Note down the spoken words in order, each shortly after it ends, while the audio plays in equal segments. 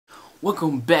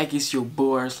Welcome back, it's your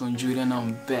boy Juid, and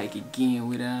I'm back again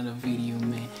with another video,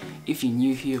 man. If you're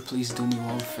new here, please do me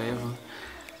one favor.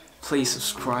 Please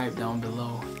subscribe down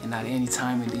below, and at any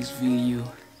time in this video,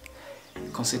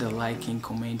 consider liking,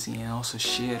 commenting, and also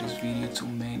share this video to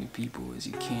many people as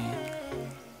you can.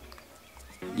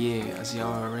 Yeah, as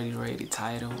y'all already read the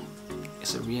title,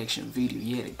 it's a reaction video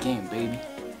yet again, baby.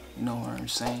 You know what I'm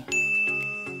saying?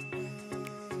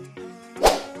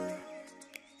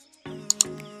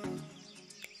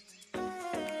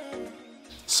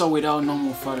 So without no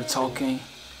more further talking,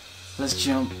 let's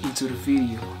jump into the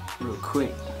video real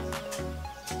quick.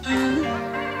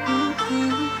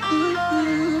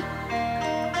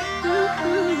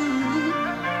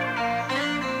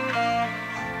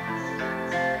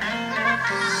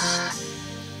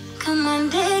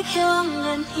 Kamandeke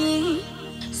wangani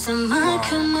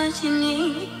samaki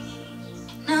majini,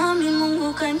 nami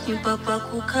Mungu kanipa pa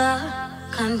kukaa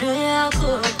kando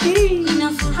yako. Nina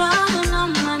furaha na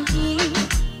amani,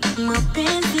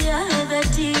 mapenzi ya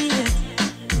dhati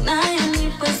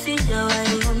nayonipa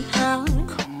sijawahi ona.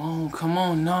 Come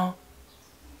on now.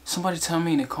 Somebody tell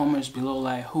me in the comments below,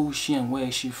 like, who's she and where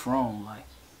is she from? Like,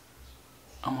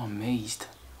 I'm amazed.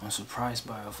 I'm surprised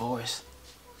by her voice.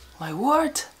 Like,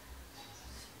 what?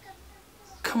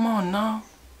 Come on now.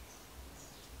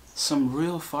 Some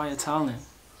real fire talent.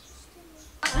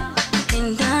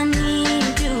 Ndani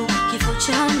juu kifo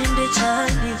cha mende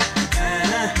chali,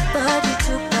 body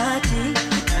to body,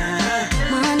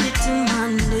 Monday to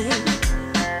Monday.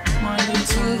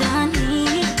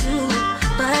 Ndani juu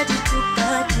body to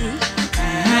body,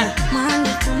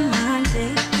 Monday to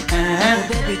Monday. Oh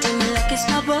baby, do me like it's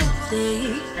my birthday.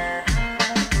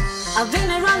 I've been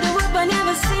around the world but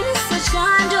never seen such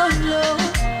kind of love,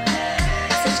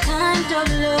 such kind of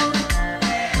love.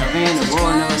 I've been in the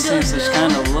world, never seen such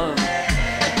kind of love.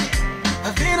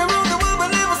 I've been around the world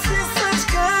but never seen such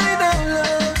kind of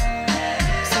love,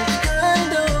 such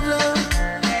kind of love,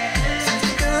 such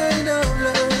kind of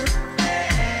love.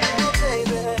 Oh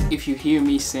baby. If you hear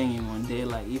me singing one day,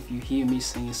 like if you hear me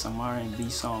singing some R&B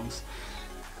songs,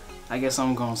 I guess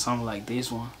I'm gonna sound like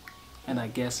this one. And I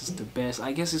guess it's the best.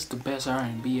 I guess it's the best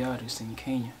R&B artist in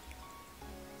Kenya.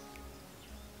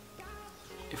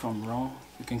 If I'm wrong,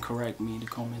 you can correct me in the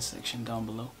comment section down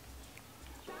below.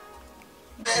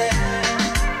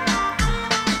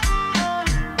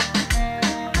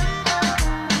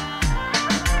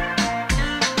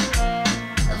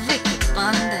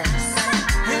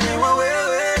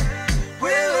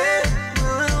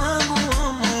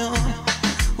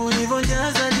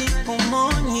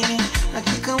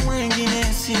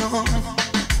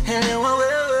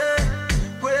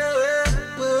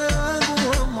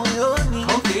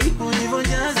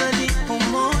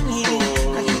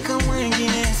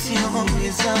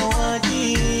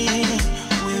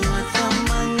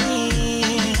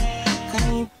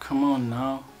 Come on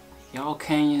now, y'all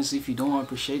Kenyans, if you don't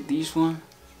appreciate this one,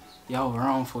 y'all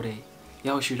wrong for that.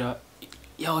 Y'all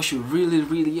should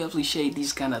really appreciate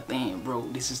this kind of thing, bro.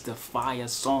 This is the fire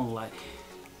song, like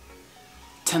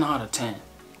 10 out of 10.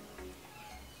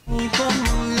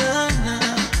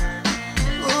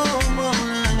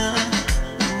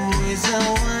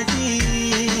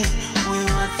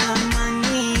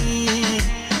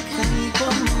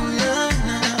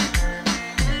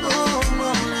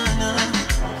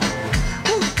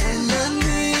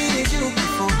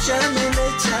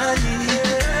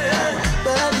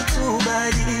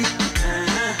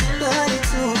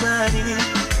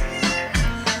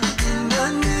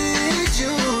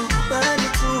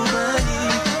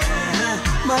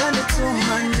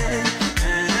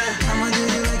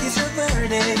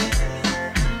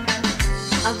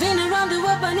 I've been around the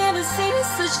world but never seen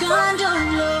such kind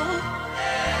of love,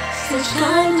 such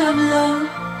kind of love,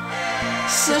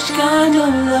 such kind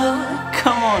of love.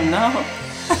 Come on now.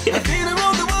 I've been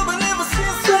around the world but never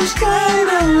seen Such kind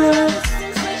of love,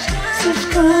 such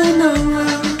kind of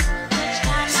love,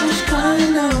 such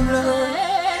kind of love.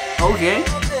 Okay.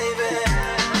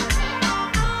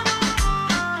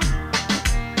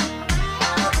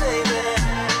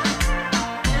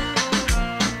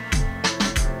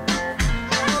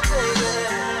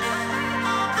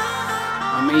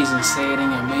 Amazing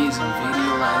setting, amazing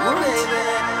video, like what?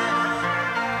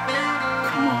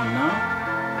 Come on now.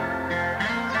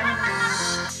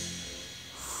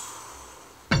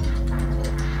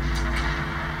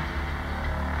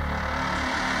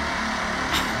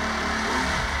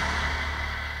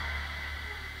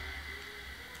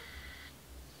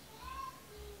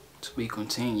 To be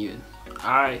continued.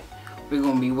 Alright, we're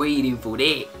gonna be waiting for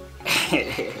that.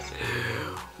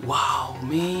 Wow,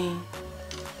 man.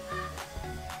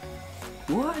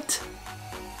 What?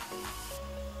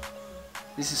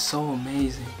 This is so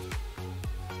amazing.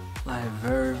 Like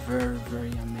very, very,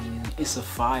 very amazing. It's a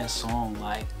fire song,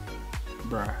 like,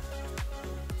 bruh.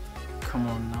 Come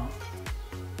on now.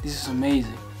 This is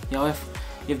amazing. Y'all, if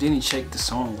you didn't check the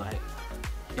song, like,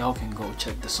 y'all can go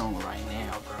check the song right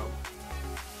now, bro.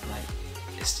 Like,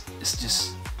 it's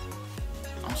just,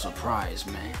 I'm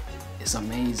surprised, man. It's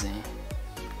amazing.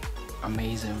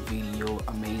 Amazing video,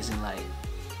 amazing, like,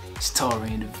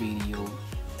 story in the video,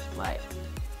 like,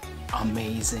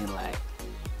 amazing, like,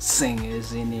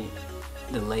 singers in it.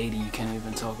 The lady, you can't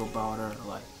even talk about her.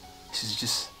 Like, she's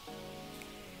just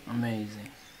amazing.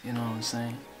 You know what I'm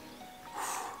saying?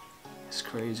 It's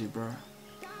crazy, bro.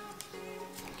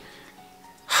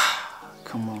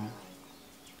 Come on.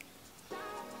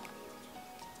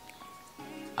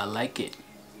 I like it.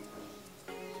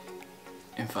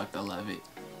 In fact, I love it.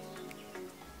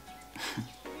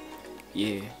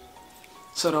 Yeah.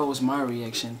 So that was my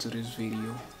reaction to this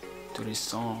video, to this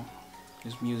song,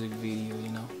 this music video, you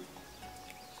know.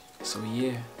 So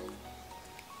yeah,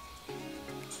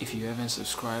 if you haven't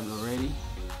subscribed already,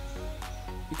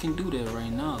 you can do that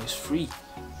right now. It's free.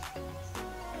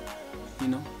 You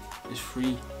know, it's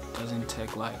free. Doesn't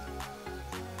take like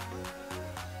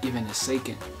even a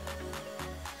second.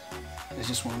 It's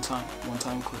just one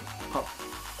time click, pop,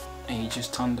 and you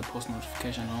just turn the post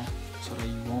notification on so that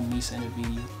you won't miss any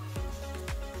video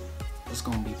that's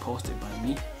gonna be posted by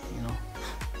me, you know.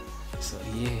 So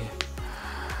yeah.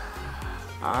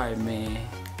 Alright, man,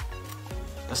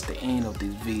 that's the end of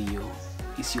this video.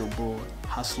 It's your boy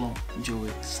Huslleon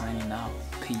Juid signing out.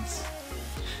 Peace.